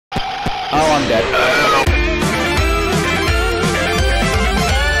Oh, I'm dead.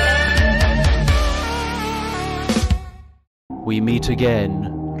 We meet again.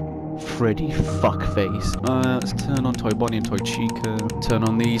 Freddy fuckface. Let's turn on Toy Bonnie and Toy Chica. Turn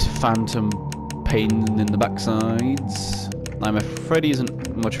on these phantom pains in the backsides. Now, if Freddy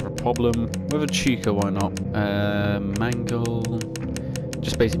isn't much of a problem. With a Chica, why not? Mangle.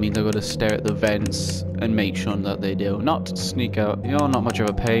 Just basically means I've got to stare at the vents and make sure that they do not sneak out. You're not much of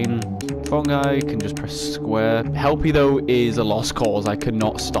a pain. Phone guy can just press square. Helpy though is a lost cause. I could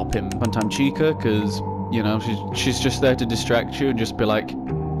not stop him. One time Chica, because you know she's just there to distract you and just be like,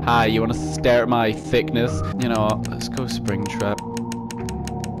 "Hi, you want to stare at my thickness?" You know what? Let's go Springtrap.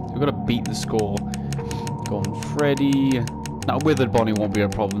 We've got to beat the score. Go on Freddy. Now Withered Bonnie won't be a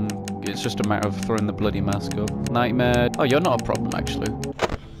problem. It's just a matter of throwing the bloody mask up. Nightmare. Oh, you're not a problem actually.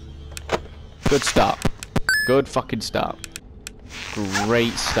 Good start. Good fucking start.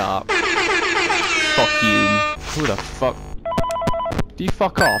 Great start. Fuck you. Who the fuck? Do you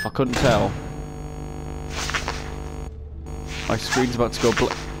fuck off? I couldn't tell. My screen's about to go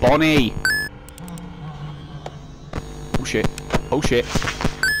Bonnie! Oh shit. Oh shit.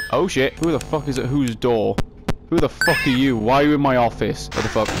 Oh shit. Who the fuck is at whose door? Who the fuck are you? Why are you in my office? What the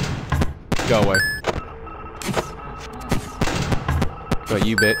fuck? Go away. Go,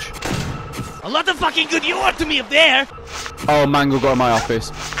 you bitch. A lot of fucking good you are to me up there! Oh, Mangle got in my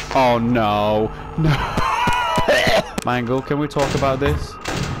office. Oh no. No. Mangle, can we talk about this?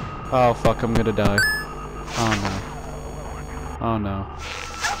 Oh fuck, I'm gonna die. Oh no. Oh no.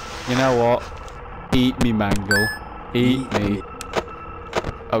 You know what? Eat me, Mangle. Eat me.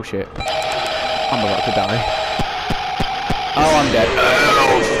 Oh shit. I'm about to die. Oh, I'm dead.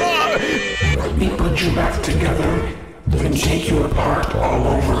 Let me put you back together, then take you apart all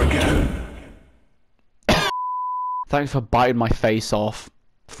over again. Thanks for biting my face off,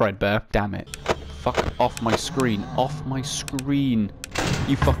 Fredbear. Damn it. Fuck off my screen. Off my screen.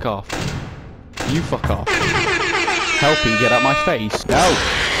 You fuck off. You fuck off. Helping get out my face. No!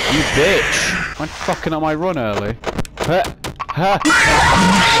 You bitch! I'm fucking up my run early. Oh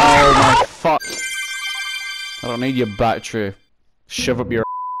my fuck. I don't need your battery. Shove up your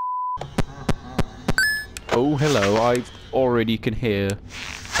Oh, hello. I already can hear.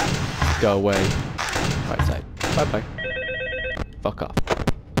 Go away. Right side. Bye-bye. Fuck off.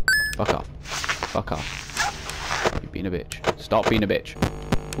 Fuck off. Fuck off. You're being a bitch. Stop being a bitch.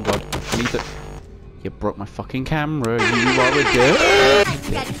 Oh god. I need to... You broke my fucking camera. You are a dick.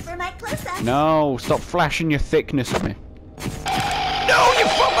 Ready for my close-up. No, stop flashing your thickness at me. No, you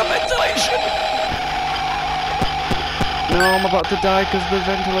fucked my ventilation! No, I'm about to die because of the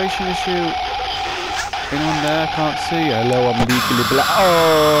ventilation issue. Anyone there? I can't see. Hello, I'm legally black.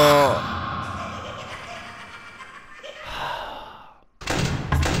 Oh!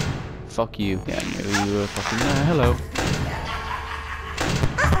 Fuck you. Yeah, I knew you were fucking there. Hello.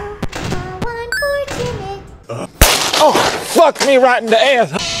 Oh, fuck me right in the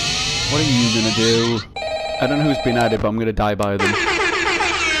ass! What are you gonna do? I don't know who's been at it, but I'm gonna die by them.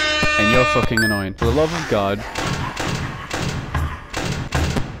 And you're fucking annoying. For the love of God.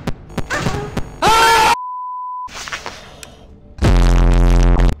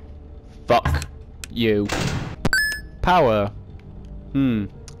 Fuck you. Power.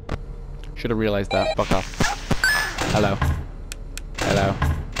 Should have realized that. Fuck off. Hello. Hello.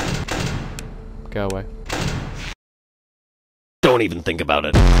 Go away. Don't even think about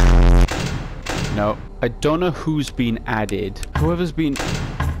it. No. I don't know who's been added. Whoever's been...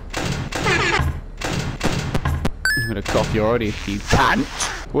 I'm gonna cough you already, you cunt!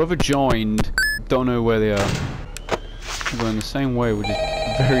 Whoever joined, don't know where they are. They're going the same way, which is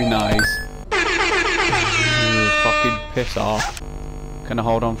very nice. Fucking piss off. Can I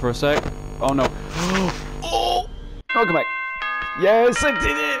hold on for a sec? Oh no. Oh! Welcome back. Yes, I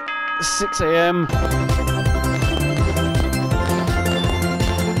did it! 6 AM.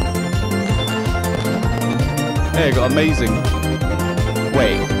 Hey, I got amazing.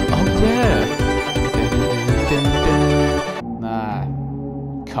 Wait. Oh yeah. Nah.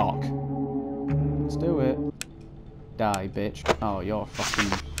 Cock. Let's do it. Die, bitch. Oh, you're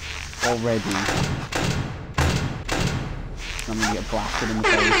fucking already. I'm gonna get blasted in the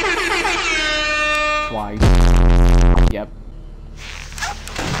face. Twice. Yep.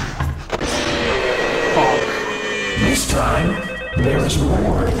 Fuck. This time, there is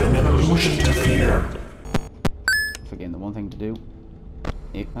more than an illusion to fear. Forgetting the one thing to do.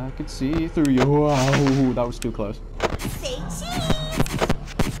 If I could see through you. Wow, that was too close. Say cheese.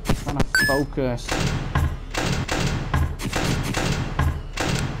 Trying to focus.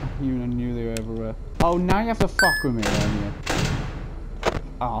 You knew they were everywhere. Oh, now you have to fuck with me, don't you?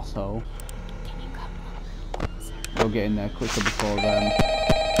 arsehole. We'll get in there quicker before then.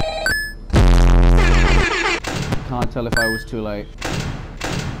 Can't tell if I was too late.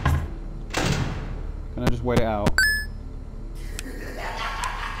 Can I just wait it out?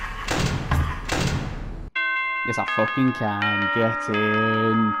 Yes, I fucking can. Get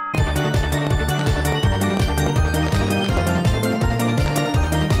in.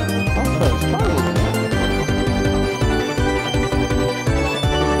 That's first try, isn't it?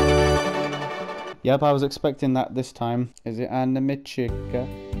 Yep, I was expecting that this time. Is it anime chica?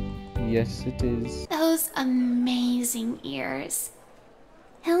 Yes, it is. Those amazing ears.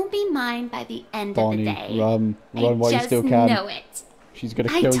 He'll be mine by the end Bonnie, of the day. run while you just still can. know it. She's gonna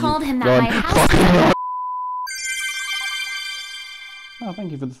I kill you. told him that Run. my house. Oh,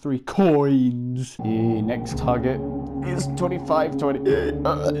 thank you for the 3 coins. Next target is 25, 20.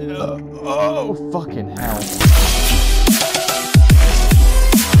 Oh, fucking hell.